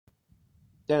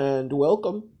And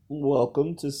welcome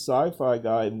to Sci-Fi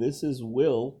Guy. This is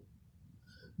Will.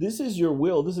 This is your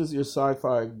Will. This is your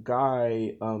Sci-Fi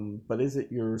Guy. But is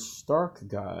it your Stark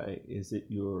guy? Is it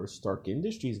your Stark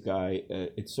Industries guy?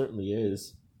 It certainly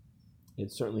is.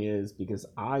 It certainly is because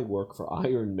I work for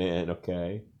Iron Man.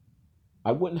 Okay,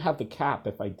 I wouldn't have the cap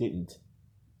if I didn't.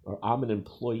 Or I'm an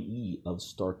employee of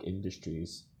Stark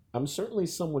Industries. I'm certainly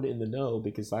someone in the know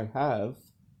because I have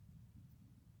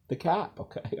the cap.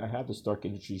 Okay, I have the Stark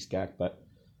Industries cap, but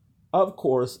of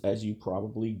course, as you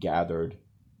probably gathered,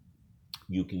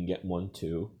 you can get one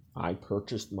too. I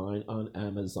purchased mine on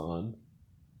Amazon,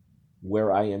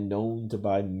 where I am known to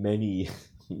buy many,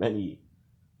 many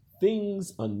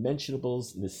things,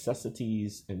 unmentionables,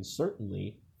 necessities, and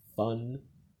certainly fun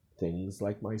things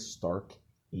like my Stark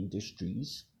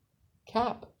Industries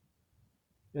cap.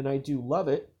 And I do love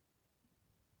it.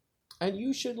 And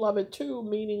you should love it too,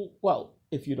 meaning, well,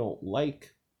 if you don't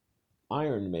like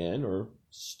Iron Man or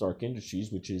Stark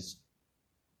Industries, which is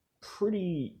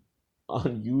pretty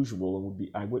unusual and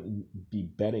I wouldn't be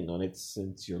betting on it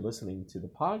since you're listening to the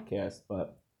podcast,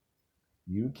 but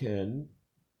you can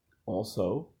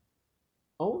also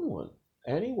own one.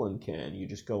 Anyone can. You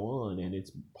just go on, and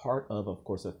it's part of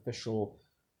course, official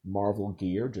Marvel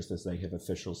gear, just as they have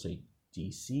official, say,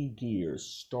 DC gear,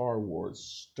 Star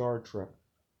Wars, Star Trek,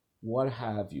 what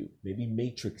have you. Maybe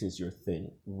Matrix is your thing,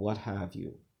 what have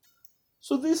you.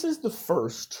 So this is the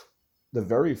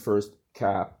very first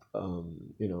cap,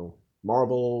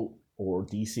 Marvel or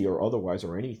DC or otherwise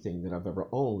or anything that I've ever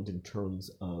owned in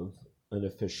terms of an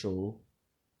official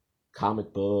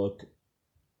comic book,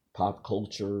 pop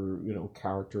culture,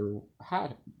 character,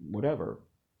 hat, whatever.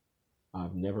 I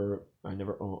never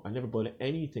bought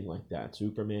anything like that.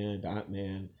 Superman,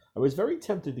 Batman. I was very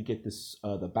tempted to get this,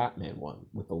 the Batman one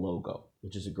with the logo,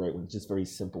 which is a great one. It's just very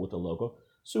simple with the logo.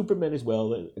 Superman as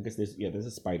well. I guess there's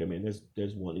a Spider-Man.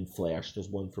 There's one in Flash. There's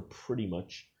one for pretty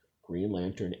much Green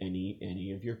Lantern.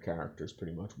 Any of your characters,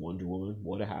 pretty much Wonder Woman,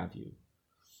 what have you.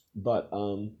 But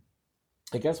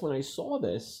I guess when I saw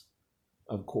this,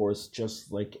 of course,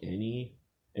 just like any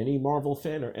Marvel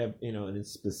fan or a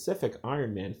specific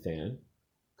Iron Man fan,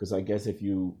 because I guess if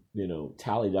you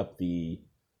tallied up the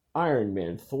Iron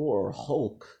Man, Thor,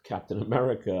 Hulk, Captain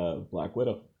America, Black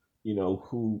Widow,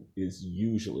 who is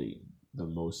usually the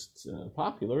most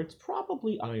popular, it's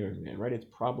probably Iron Man, right? It's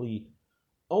probably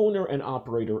owner and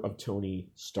operator of Tony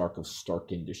Stark of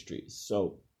Stark Industries.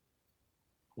 So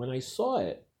when I saw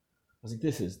it, I was like,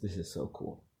 this is so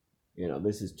cool.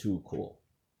 This is too cool.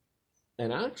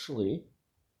 And actually,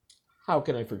 how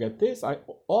can I forget this? I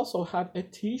also have a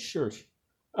t-shirt,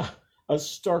 a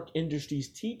Stark Industries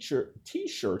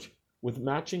t-shirt with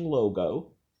matching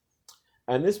logo.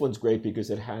 And this one's great because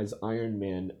it has Iron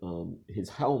Man, his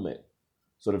helmet,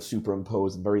 sort of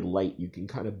superimposed, very light. You can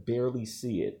kind of barely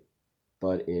see it,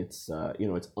 but it's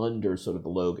it's under sort of the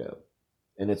logo,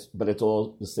 and it's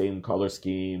all the same color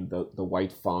scheme, the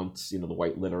white fonts, the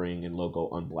white lettering and logo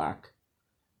on black,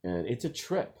 and it's a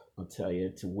trip, I'll tell you,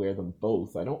 to wear them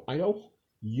both. I don't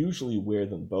usually wear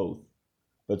them both,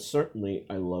 but certainly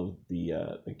I love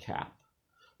the cap.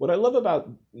 What I love about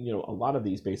a lot of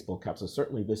these baseball caps, is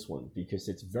certainly this one, because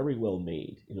it's very well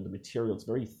made. The material, it's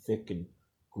very thick and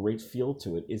great feel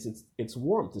to it. It's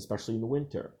warmth, especially in the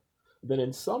winter. Then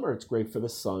in summer, it's great for the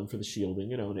sun, for the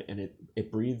shielding, and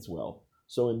it breathes well.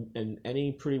 So in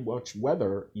any pretty much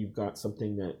weather, you've got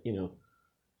something that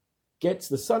gets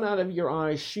the sun out of your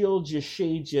eyes, shields you,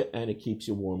 shades you, and it keeps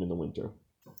you warm in the winter.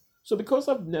 So because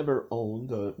I've never owned,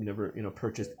 never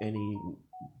purchased any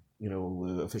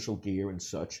official gear and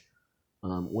such,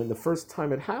 when the first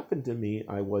time it happened to me,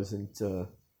 I wasn't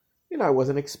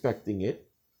expecting it,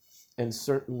 and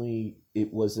certainly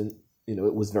it wasn't.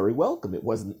 It was very welcome. It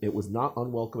was not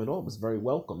unwelcome at all. It was very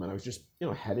welcome, and I was just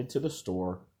headed to the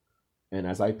store, and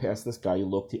as I passed this guy, he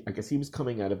looked. I guess he was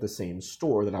coming out of the same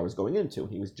store that I was going into.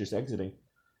 He was just exiting,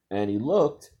 and he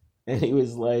looked, and he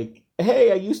was like,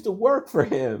 "Hey, I used to work for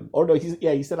him." Or no,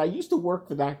 he said, "I used to work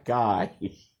for that guy."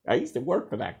 I used to work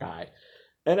for that guy.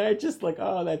 And I just like,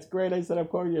 oh, that's great. I said, of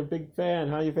course, you're a big fan.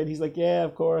 How you fan? He's like, yeah,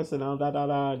 of course. And all that,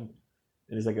 and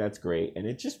he's like, that's great. And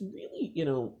it just really,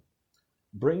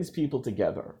 brings people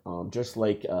together. Just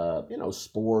like,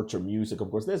 sports or music.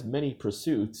 Of course, there's many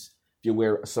pursuits. If you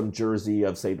wear some jersey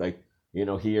of, say, like,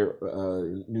 here,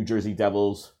 New Jersey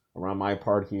Devils, around my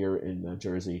part here in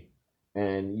Jersey.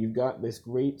 And you've got this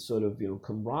great sort of,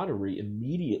 camaraderie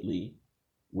immediately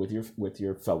with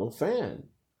your fellow fan.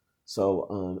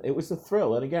 So it was a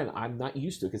thrill. And again, I'm not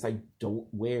used to it because I don't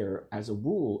wear, as a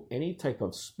rule, any type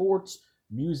of sports,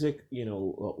 music,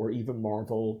 or even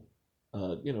Marvel,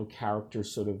 character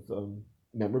sort of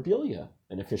memorabilia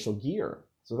and official gear.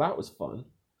 So that was fun.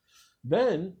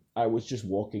 Then I was just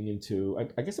walking into,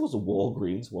 I guess it was a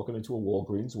Walgreens, walking into a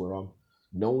Walgreens where I'm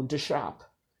known to shop.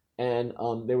 And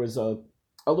there was a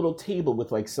little table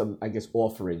with like some, I guess,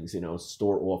 offerings,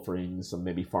 store offerings, some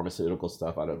maybe pharmaceutical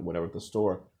stuff, I don't know, whatever at the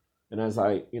store. And as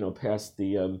I, passed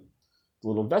the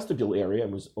little vestibule area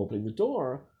and was opening the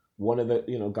door, one of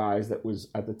the, guys that was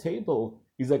at the table,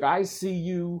 he's like, I see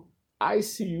you,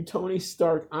 Tony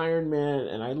Stark, Iron Man.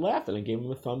 And I laughed and I gave him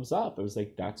a thumbs up. I was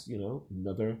like, that's,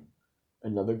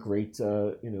 another great,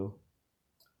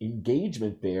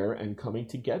 engagement there and coming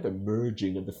together,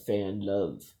 merging of the fan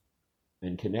love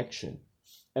and connection.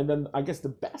 And then I guess the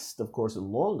best, of course,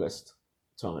 and longest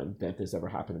time that this ever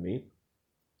happened to me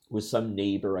was some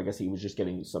neighbor. I guess he was just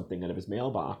getting something out of his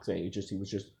mailbox. He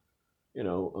was just,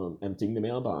 emptying the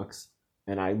mailbox.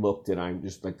 And I looked and I'm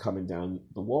just like coming down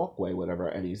the walkway, whatever.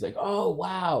 And he's like, oh,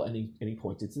 wow. And he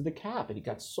pointed to the cap and he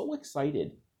got so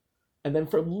excited. And then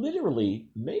for literally,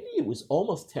 maybe it was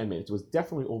almost 10 minutes, it was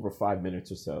definitely over 5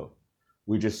 minutes or so,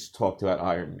 we just talked about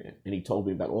Iron Man. And he told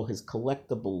me about all his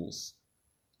collectibles,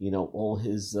 all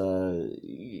his,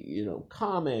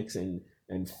 comics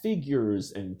and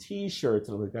figures and T-shirts.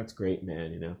 And I'm like, that's great,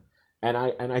 man, And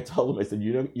I told him, I said,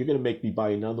 you're going to make me buy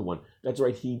another one. That's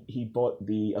right. He bought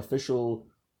the official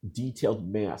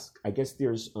detailed mask. I guess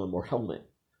there's, or helmet.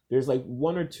 There's like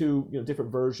one or two,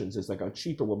 different versions. There's like a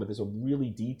cheaper one, but there's a really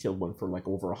detailed one for like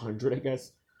over 100, I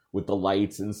guess, with the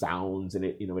lights and sounds, and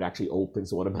it, it actually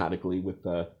opens automatically with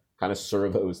the kind of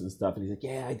servos and stuff. And he's like,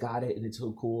 "Yeah, I got it, and it's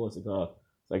so cool." It's like, oh,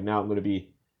 it's like now I'm gonna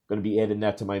be adding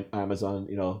that to my Amazon,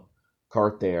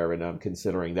 cart there, and I'm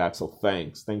considering that. So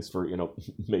thanks for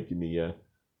making me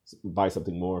buy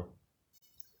something more.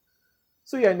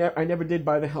 So yeah, I never did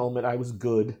buy the helmet. I was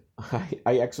good.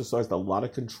 I exercised a lot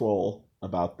of control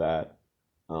about that,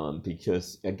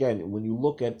 because again, when you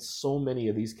look at so many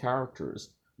of these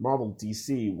characters, Marvel,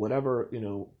 DC, whatever,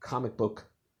 comic book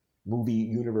movie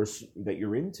universe that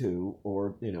you're into,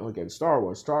 or again, Star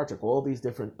Wars, Star Trek, all these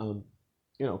different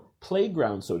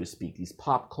playgrounds, so to speak, these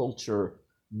pop culture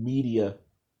media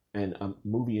and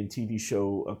movie and TV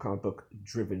show comic book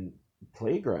driven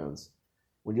playgrounds.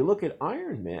 When you look at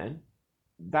Iron Man,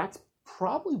 that's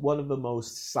probably one of the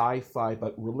most sci-fi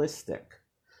but realistic.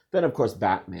 Then, of course,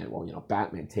 Batman. Well,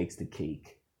 Batman takes the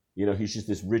cake. He's just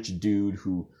this rich dude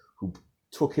who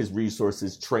took his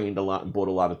resources, trained a lot, and bought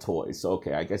a lot of toys. So,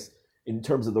 okay, I guess in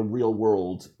terms of the real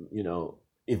world,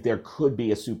 if there could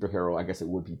be a superhero, I guess it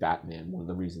would be Batman. One of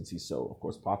the reasons he's so, of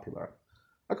course, popular.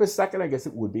 Of course, second, I guess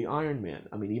it would be Iron Man.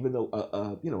 I mean, even though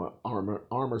a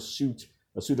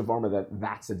suit of armor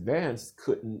that's advanced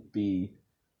couldn't be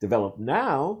developed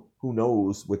now, who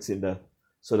knows what's in the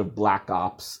sort of black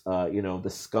ops, the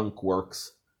skunk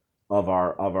works of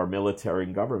our military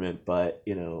and government. But,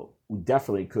 we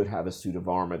definitely could have a suit of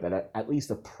armor that at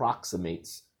least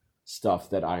approximates stuff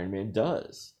that Iron Man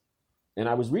does. And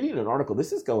I was reading an article,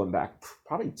 this is going back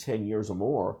probably 10 years or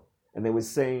more, and they were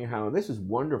saying how this is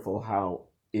wonderful how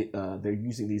they're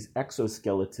using these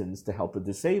exoskeletons to help the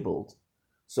disabled.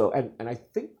 So, and I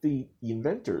think the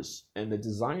inventors and the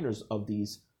designers of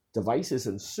these devices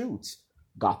and suits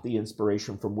got the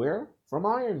inspiration from where? From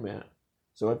Iron Man.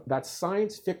 So that's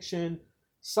science fiction,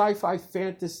 sci-fi,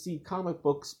 fantasy, comic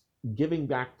books giving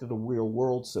back to the real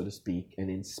world, so to speak, and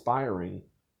inspiring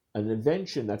an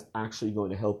invention that's actually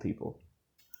going to help people.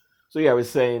 So yeah, I was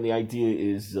saying the idea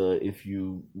is if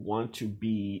you want to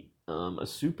be a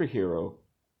superhero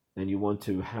and you want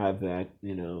to have that,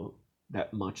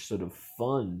 that much sort of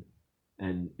fun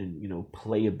and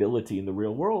playability in the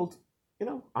real world,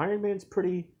 Iron Man's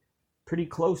pretty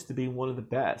close to being one of the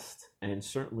best. And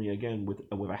certainly, again,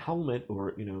 with a helmet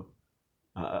or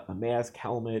a mask,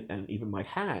 helmet, and even my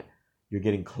hat, you're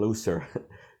getting closer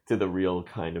to the real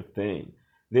kind of thing.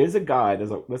 There's a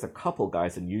couple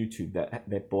guys on YouTube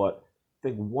that bought, I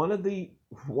think, one of the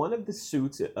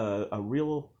suits, a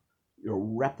real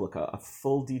replica, a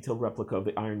full detailed replica of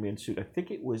the Iron Man suit. I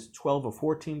think it was 12 or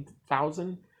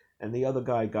 14,000, and the other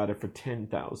guy got it for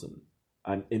 10,000.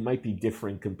 It might be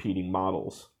different competing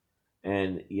models,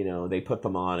 and they put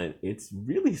them on, and it's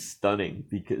really stunning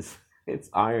because it's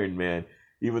Iron Man,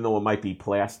 even though it might be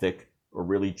plastic or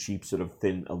really cheap sort of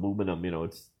thin aluminum.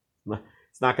 It's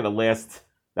not going to last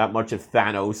that much if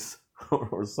Thanos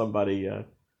or somebody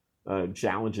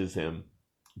challenges him,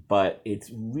 but it's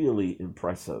really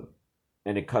impressive.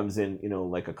 And it comes in,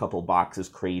 like a couple boxes,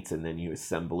 crates, and then you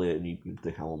assemble it, and you get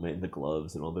the helmet and the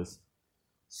gloves and all this.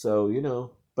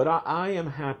 So, but I am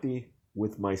happy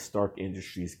with my Stark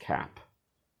Industries cap.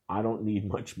 I don't need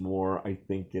much more. I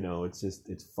think,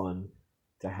 it's fun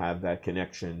to have that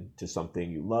connection to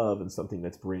something you love and something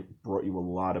that's brought you a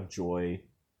lot of joy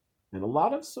and a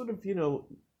lot of sort of,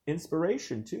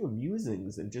 inspiration too,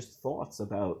 musings and just thoughts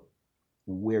about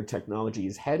where technology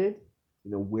is headed,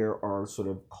 where our sort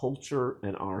of culture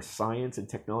and our science and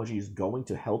technology is going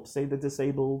to help, say, the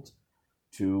disabled,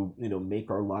 to,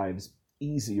 make our lives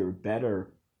easier,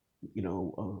 better,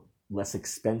 less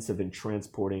expensive in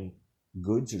transporting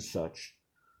goods or such.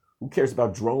 Who cares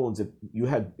about drones if you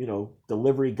had,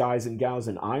 delivery guys and gals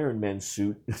in Iron Man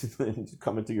suit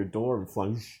coming to your door and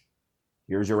flying,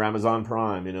 here's your Amazon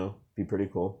Prime, be pretty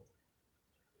cool.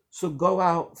 So go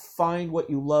out, find what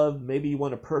you love. Maybe you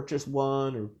want to purchase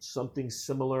one or something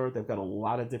similar. They've got a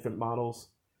lot of different models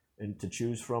and to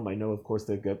choose from. I know, of course,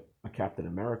 they've got a Captain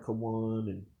America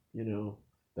one, and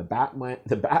the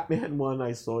Batman one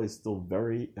I saw is still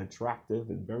very attractive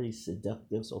and very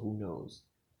seductive. So who knows?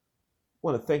 I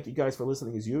want to thank you guys for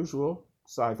listening as usual.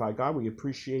 Sci-Fi Guy, we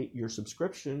appreciate your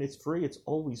subscription. It's free. It's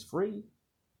always free.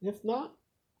 And if not,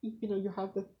 you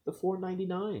have the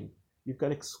 $4.99. You've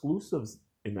got exclusives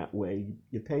in that way.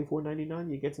 You pay $4.99,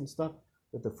 you get some stuff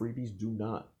that the freebies do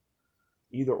not.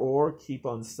 Either or, keep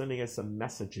on sending us some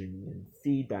messaging and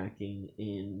feedbacking,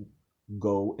 and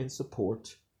go and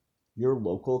support your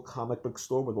local comic book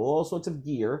store with all sorts of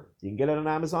gear. You can get it on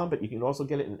Amazon, but you can also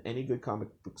get it in any good comic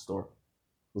book store.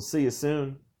 We'll see you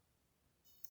soon.